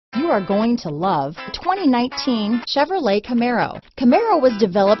are going to love the 2019 Chevrolet Camaro. Camaro was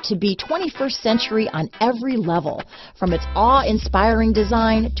developed to be 21st century on every level, from its awe-inspiring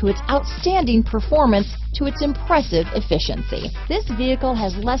design to its outstanding performance to its impressive efficiency. This vehicle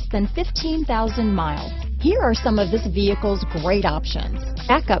has less than 15,000 miles. Here are some of this vehicle's great options: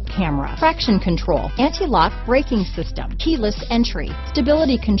 backup camera, traction control, anti-lock braking system, keyless entry,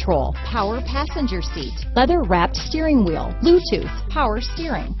 stability control, power passenger seat, leather-wrapped steering wheel, Bluetooth, power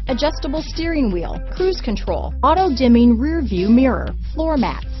steering, adjustable steering wheel, cruise control, auto-dimming rear view mirror, floor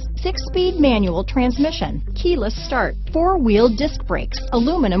mats, 6-speed manual transmission, keyless start, 4-wheel disc brakes,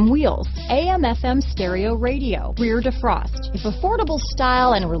 aluminum wheels, AM/FM stereo radio, rear defrost. If affordable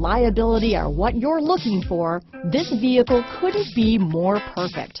style and reliability are what you're looking for, this vehicle couldn't be more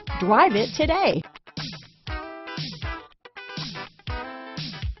perfect. Drive it today.